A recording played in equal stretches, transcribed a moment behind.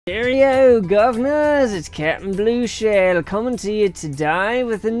Cheerio, governors! It's Captain Blue Shell coming to you today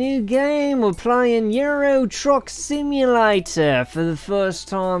with a new game. We're playing Euro Truck Simulator for the first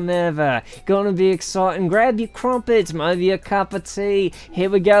time ever. Gonna be exciting. Grab your crumpets, maybe a cup of tea.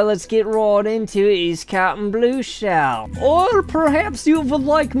 Here we go, let's get right into it. It's Captain Blue Shell. Or perhaps you would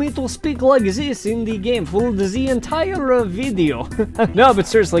like me to speak like this in the game for the entire video. No, but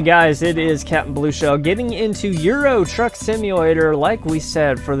seriously guys, it is Captain Blue Shell getting into Euro Truck Simulator like we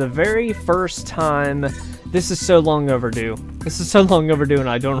said for the very first time. This is so long overdue. This is so long overdue and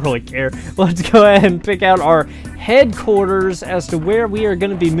I don't really care. Let's go ahead and pick out our headquarters as to where we are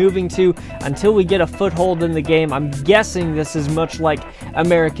going to be moving to until we get a foothold in the game. I'm guessing this is much like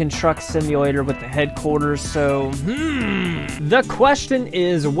American Truck Simulator with the headquarters, so the question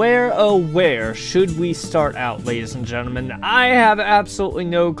is where, oh where should we start out, ladies and gentlemen? I have absolutely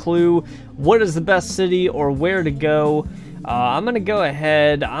no clue what is the best city or where to go. I'm gonna go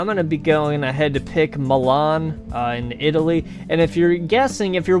ahead, I'm gonna be going ahead to pick Milan in Italy. And if you're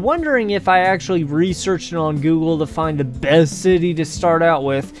guessing, if you're wondering if I actually researched it on Google to find the best city to start out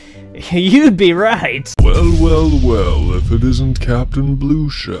with, you'd be right. Well, if it isn't Captain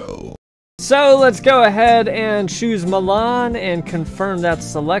Blue Shell. So let's go ahead and choose Milan and confirm that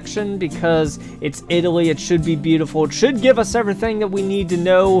selection because it's Italy. It should be beautiful. It should give us everything that we need to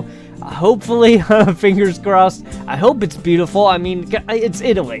know. Hopefully, fingers crossed. I hope it's beautiful. I mean, it's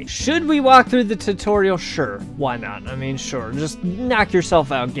Italy. Should we walk through the tutorial? Sure. Why not? I mean, sure. Just knock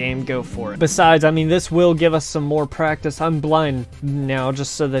yourself out, game. Go for it. Besides, I mean, this will give us some more practice. I'm blind now,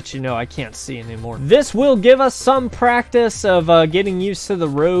 just so that you know I can't see anymore. This will give us some practice of getting used to the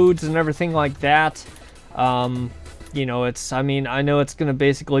roads and everything like that. You know, I mean, I know it's going to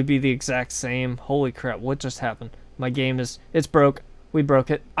basically be the exact same. Holy crap, what just happened? My game it's broke. We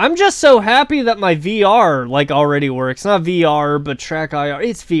broke it. I'm just so happy that my VR, like, already works. Not VR, but Track IR.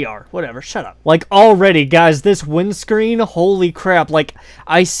 It's VR. Whatever. Shut up. Like, already, guys, this windscreen, holy crap. Like,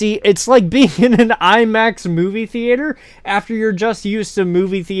 I see, it's like being in an IMAX movie theater after you're just used to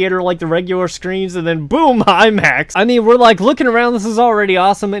movie theater, like the regular screens, and then boom, IMAX. I mean, we're, like, looking around. This is already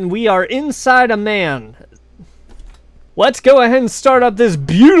awesome, and we are inside a man. Let's go ahead and start up this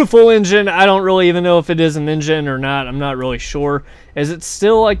beautiful engine. I don't really even know if it is an engine or not. I'm not really sure. Is it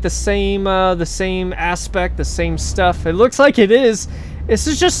still like the same aspect, the same stuff? It looks like it is. This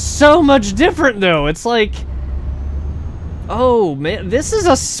is just so much different though. It's like, oh man, this is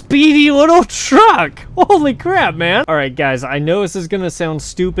a speedy little truck. Holy crap, man. All right, guys, I know this is gonna sound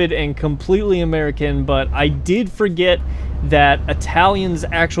stupid and completely American, but I did forget that Italians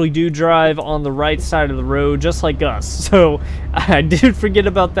actually do drive on the right side of the road, just like us. So I did forget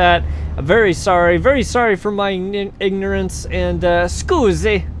about that. I'm very sorry for my ignorance, and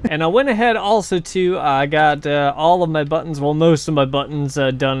scusi. And I went ahead also too, I got all of my buttons, well, most of my buttons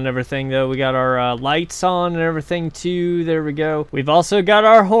done and everything though. We got our lights on and everything too. There we go. We've also got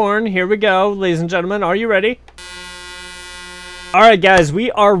our horn. Here we go, ladies and gentlemen. Are you ready? Alright guys,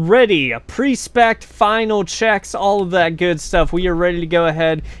 we are ready. Pre-spec, final checks, all of that good stuff. We are ready to go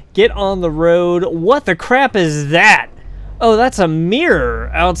ahead, get on the road. What the crap is that? Oh, that's a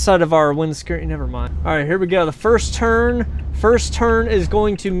mirror outside of our windscreen. Never mind. Alright, here we go. The first turn is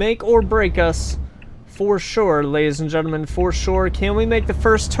going to make or break us. For sure, ladies and gentlemen, for sure. Can we make the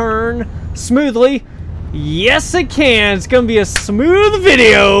first turn smoothly? Yes, it can. It's gonna be a smooth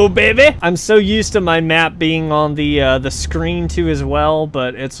video, baby. I'm so used to my map being on the screen too as well,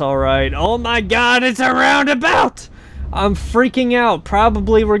 but it's all right. Oh my God, it's a roundabout. I'm freaking out.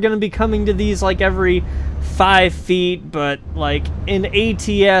 Probably we're gonna be coming to these like every 5 feet, but like in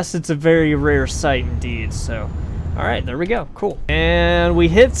ATS, it's a very rare sight indeed. So, all right, there we go. Cool. And we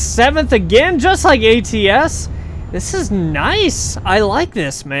hit 7th again, just like ATS. This is nice. I like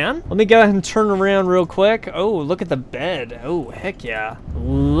this, man. Let me go ahead and turn around real quick. Oh, look at the bed. Oh, heck yeah.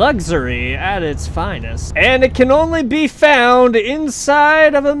 Luxury at its finest. And it can only be found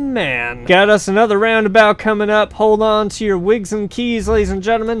inside of a man. Got us another roundabout coming up. Hold on to your wigs and keys, ladies and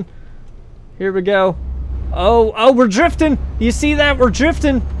gentlemen. Here we go. Oh, we're drifting. You see that? We're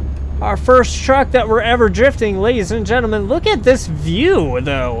drifting. Our first truck that we're ever drifting, ladies and gentlemen. Look at this view,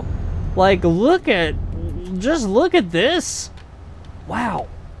 though. Like, just look at this. Wow,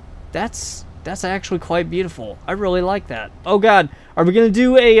 that's actually quite beautiful. I really like that. Oh God, are we gonna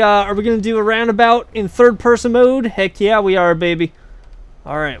do a roundabout in third-person mode? Heck yeah, we are, baby.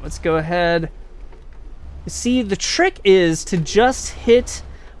 All right, let's go ahead. See, the trick is to just hit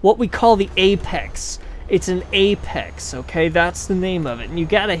what we call the apex. It's an apex, okay? That's the name of it, and you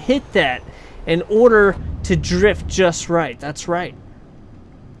gotta hit that in order to drift just right. That's right.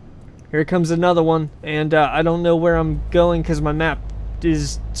 Here comes another one, and I don't know where I'm going because my map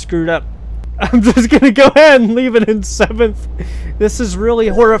is screwed up. I'm just gonna go ahead and leave it in 7th. This is really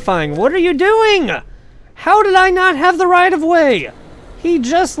horrifying. What are you doing? How did I not have the right of way? He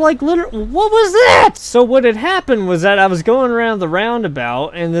just like literally, what was that? So what had happened was that I was going around the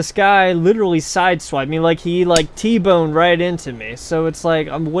roundabout and this guy literally sideswiped me, like he like T-boned right into me. So it's like,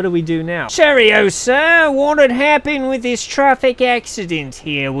 what do we do now? Cheerio, sir. What had happened with this traffic accident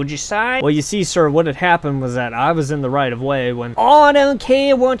here, would you say? Well, you see, sir, what had happened was that I was in the right of way when... Oh, I don't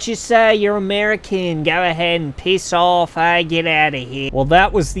care what you say. You're American. Go ahead and piss off. I get out of here. Well,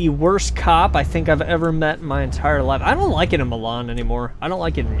 that was the worst cop I think I've ever met in my entire life. I don't like it in Milan anymore. I don't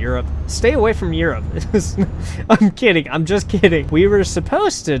like it in Europe. Stay away from Europe. I'm kidding. I'm just kidding. We were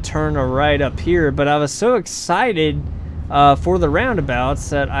supposed to turn a right up here, but I was so excited for the roundabouts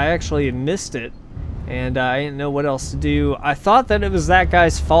that I actually missed it. And I didn't know what else to do. I thought that it was that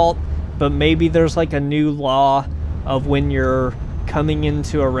guy's fault, but maybe there's like a new law of when you're coming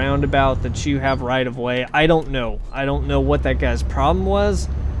into a roundabout that you have right of way. I don't know. I don't know what that guy's problem was.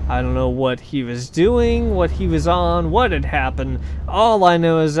 I don't know what he was doing, what he was on, what had happened. All I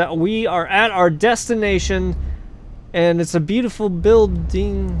know is that we are at our destination, and it's a beautiful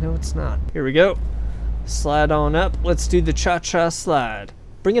building. No, it's not. Here we go. Slide on up. Let's do the cha-cha slide.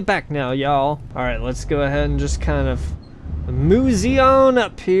 Bring it back now, y'all. All right, let's go ahead and just kind of mosey on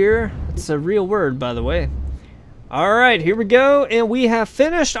up here. It's a real word, by the way. All right, here we go, and we have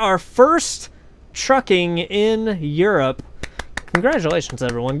finished our first trucking in Europe. Congratulations,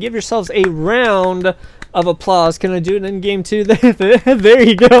 everyone. Give yourselves a round of applause. Can I do it in game 2? There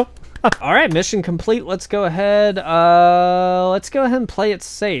you go. All right, mission complete. Let's go ahead. Let's go ahead and play it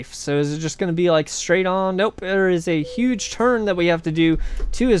safe. So is it just going to be like straight on? Nope. There is a huge turn that we have to do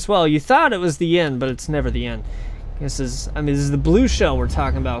too as well. You thought it was the end, but it's never the end. This is the blue shell we're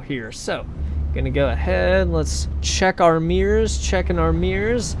talking about here. So, gonna go ahead. Let's check our mirrors. Checking our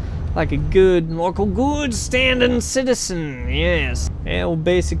mirrors. Like a good, local, good standing citizen, yes. And we'll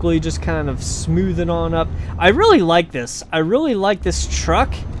basically just kind of smooth it on up. I really like this. I really like this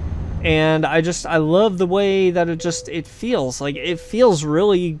truck. And I love the way that it feels. Like, it feels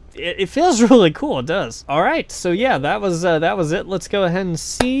really cool, it does. All right, so yeah, that was it. Let's go ahead and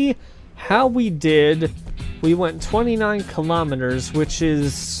see how we did. We went 29 kilometers, which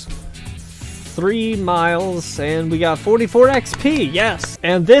is 3 miles, and we got 44 XP, yes.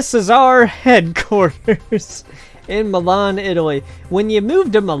 And this is our headquarters in Milan, Italy. When you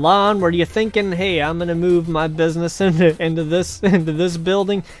move to Milan, were you thinking, hey, I'm gonna move my business into this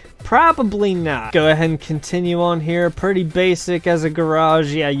building? Probably not. Go ahead and continue on here. Pretty basic as a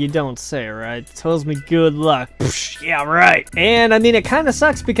garage. Yeah, you don't say, right? Tells me good luck. Psh, yeah, right. And I mean, it kind of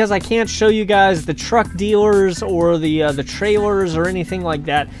sucks because I can't show you guys the truck dealers or the trailers or anything like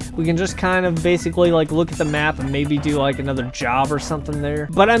that. We can just kind of basically like look at the map and maybe do like another job or something there.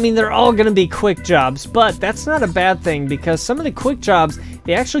 But I mean, they're all gonna be quick jobs, but that's not a bad thing because some of the quick jobs,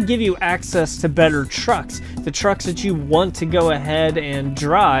 they actually give you access to better trucks. The trucks that you want to go ahead and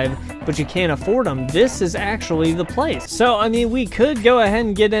drive, but you can't afford them. This is actually the place. So, I mean, we could go ahead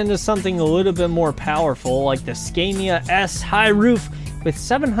and get into something a little bit more powerful, like the Scania S High Roof with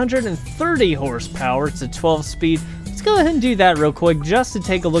 730 horsepower. It's a 12-speed. Let's go ahead and do that real quick just to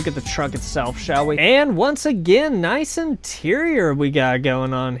take a look at the truck itself, shall we? And once again, nice interior we got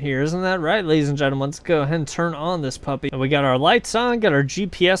going on here. Isn't that right, ladies and gentlemen? Let's go ahead and turn on this puppy. And we got our lights on, got our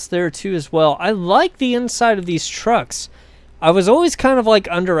GPS there too as well. I like the inside of these trucks. I was always kind of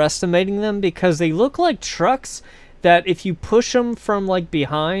like underestimating them because they look like trucks that if you push them from like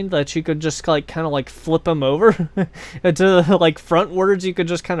behind, that you could just like kind of like flip them over to like frontwards. You could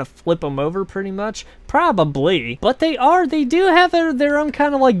just kind of flip them over pretty much, probably. But they do have their own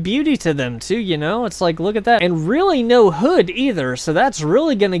kind of like beauty to them too, you know. It's like, look at that. And really no hood either, so that's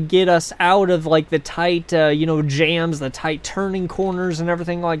really gonna get us out of like the tight you know, jams, the tight turning corners and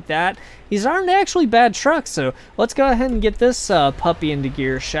everything like that. These aren't actually bad trucks, so let's go ahead and get this puppy into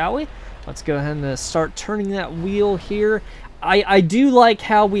gear, shall we? Let's go ahead and start turning that wheel here. I do like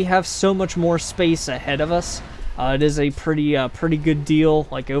how we have so much more space ahead of us. It is a pretty good deal,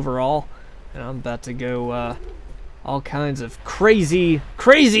 like overall. And I'm about to go all kinds of crazy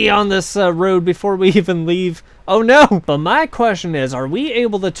on this road before we even leave. Oh no! But my question is, are we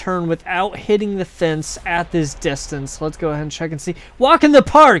able to turn without hitting the fence at this distance? Let's go ahead and check and see. Walk in the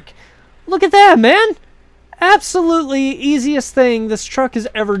park! Look at that, man! Absolutely easiest thing this truck has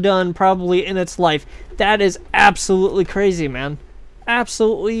ever done probably in its life. That is absolutely crazy, man.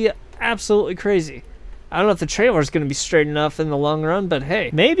 Absolutely crazy. I don't know if the trailer is going to be straight enough in the long run, but hey,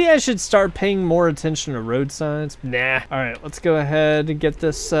 maybe I should start paying more attention to road signs. Nah. All right, let's go ahead and get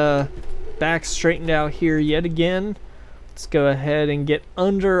this back straightened out here yet again. Let's go ahead and get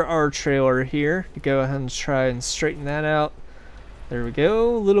under our trailer here to go ahead and try and straighten that out. There we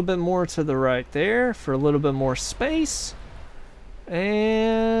go. A little bit more to the right there for a little bit more space.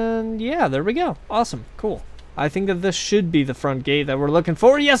 And yeah, there we go. Awesome. Cool. I think that this should be the front gate that we're looking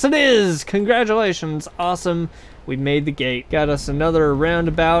for. Yes, it is! Congratulations. Awesome. We made the gate. Got us another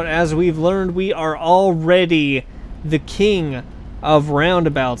roundabout. As we've learned, we are already the king of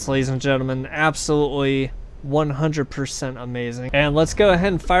roundabouts, ladies and gentlemen. Absolutely 100% amazing. And let's go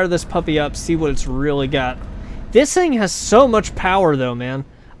ahead and fire this puppy up, see what it's really got. This thing has so much power though, man.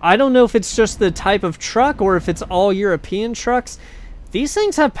 I don't know if it's just the type of truck or if it's all European trucks. These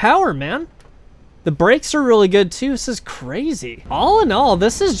things have power, man. The brakes are really good too. This is crazy. All in all,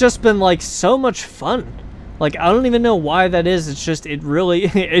 this has just been like so much fun. Like, I don't even know why that is. It's just, it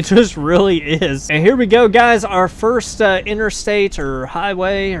just really is. And here we go, guys. Our first interstate or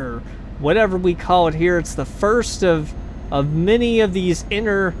highway or whatever we call it here. It's the first of many of these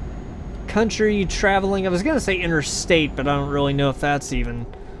inter-country traveling. I was going to say interstate, but I don't really know if that's even,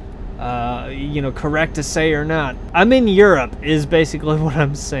 you know, correct to say or not. I'm in Europe is basically what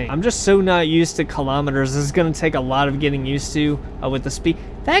I'm saying. I'm just so not used to kilometers. This is going to take a lot of getting used to with the speed.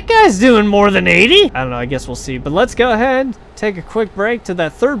 That guy's doing more than 80. I don't know, I guess we'll see. But let's go ahead, take a quick break to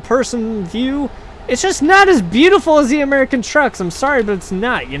that third-person view. It's just not as beautiful as the American trucks. I'm sorry, but it's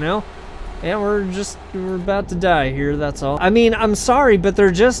not, you know? And we're about to die here, that's all. I mean, I'm sorry, but they're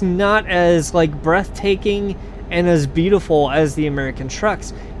just not as, like, breathtaking and as beautiful as the American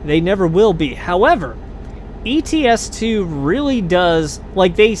trucks. They never will be. However, ETS2 really does,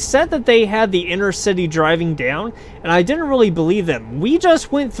 like, they said that they had the inner city driving down, and I didn't really believe them. We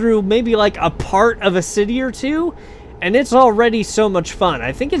just went through maybe like a part of a city or two, and it's already so much fun.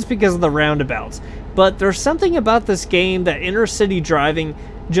 I think it's because of the roundabouts, but there's something about this game that inner city driving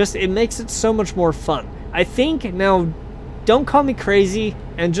just, it makes it so much more fun. I think, now, don't call me crazy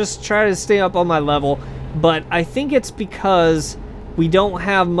and just try to stay up on my level, but I think it's because we don't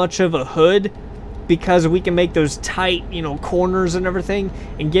have much of a hood, because we can make those tight, you know, corners and everything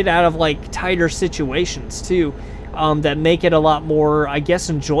and get out of like tighter situations too, that make it a lot more, I guess,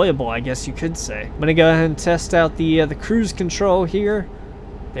 enjoyable, I guess you could say. I'm gonna go ahead and test out the cruise control here.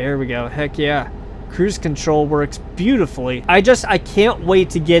 There we go. Heck yeah. Cruise control works beautifully. I can't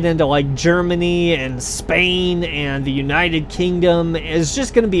wait to get into like Germany and Spain and the United Kingdom. It's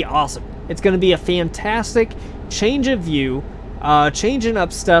just gonna be awesome. It's gonna be a fantastic change of view. Changing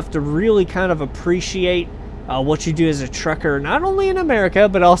up stuff to really kind of appreciate what you do as a trucker, not only in America,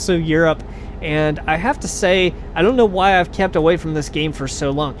 but also Europe. And I have to say, I don't know why I've kept away from this game for so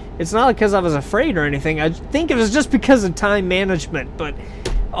long. It's not because I was afraid or anything. I think it was just because of time management. But,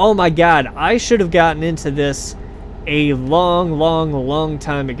 oh my god, I should have gotten into this a long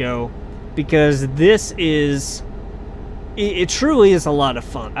time ago. Because this is... It truly is a lot of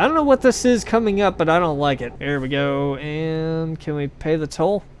fun. I don't know what this is coming up, but I don't like it. There we go. And can we pay the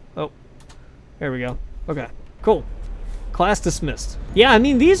toll? Oh, there we go. Okay, cool. Class dismissed. Yeah, I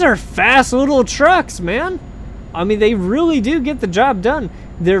mean, these are fast little trucks, man. I mean, they really do get the job done.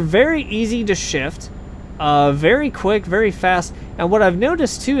 They're very easy to shift, very quick, very fast. And what I've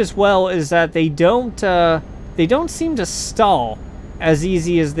noticed too as well is that they don't seem to stall as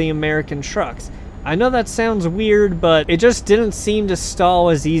easy as the American trucks. I know that sounds weird, but it just didn't seem to stall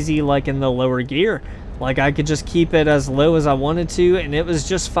as easy like in the lower gear. Like, I could just keep it as low as I wanted to, and it was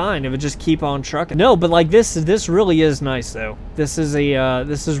just fine. It would just keep on trucking. No, but like this really is nice though. This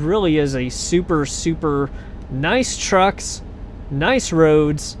really is a super nice trucks, nice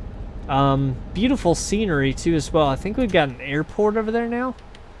roads, beautiful scenery too as well. I think we've got an airport over there now.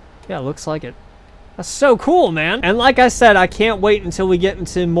 Yeah, it looks like it. That's so cool, man. And like I said, I can't wait until we get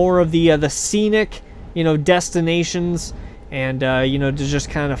into more of the scenic, you know, destinations, and you know, to just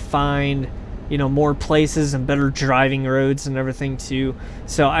kind of find, you know, more places and better driving roads and everything too.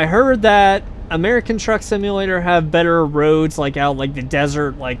 So I heard that American Truck Simulator have better roads, like out like the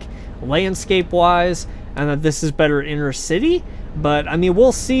desert, like landscape wise, and that this is better inner city. But I mean,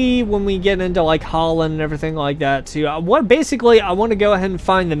 we'll see when we get into like Holland and everything like that too. Basically, I want to go ahead and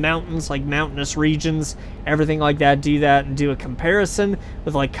find the mountains, like mountainous regions, everything like that, do that and do a comparison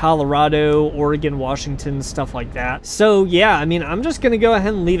with like Colorado, Oregon, Washington, stuff like that. So yeah, I mean, I'm just going to go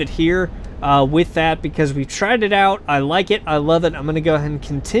ahead and leave it here with that, because we've tried it out. I like it. I love it. I'm going to go ahead and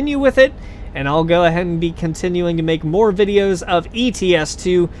continue with it. And I'll go ahead and be continuing to make more videos of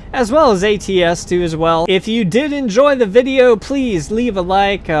ETS2 as well as ATS2 as well. If you did enjoy the video, please leave a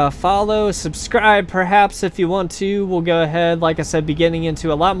like, follow, subscribe perhaps if you want to. We'll go ahead, like I said, be getting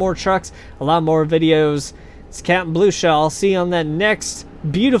into a lot more trucks, a lot more videos. It's Captain Blueshaw. I'll see you on that next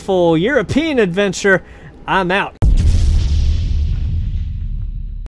beautiful European adventure. I'm out.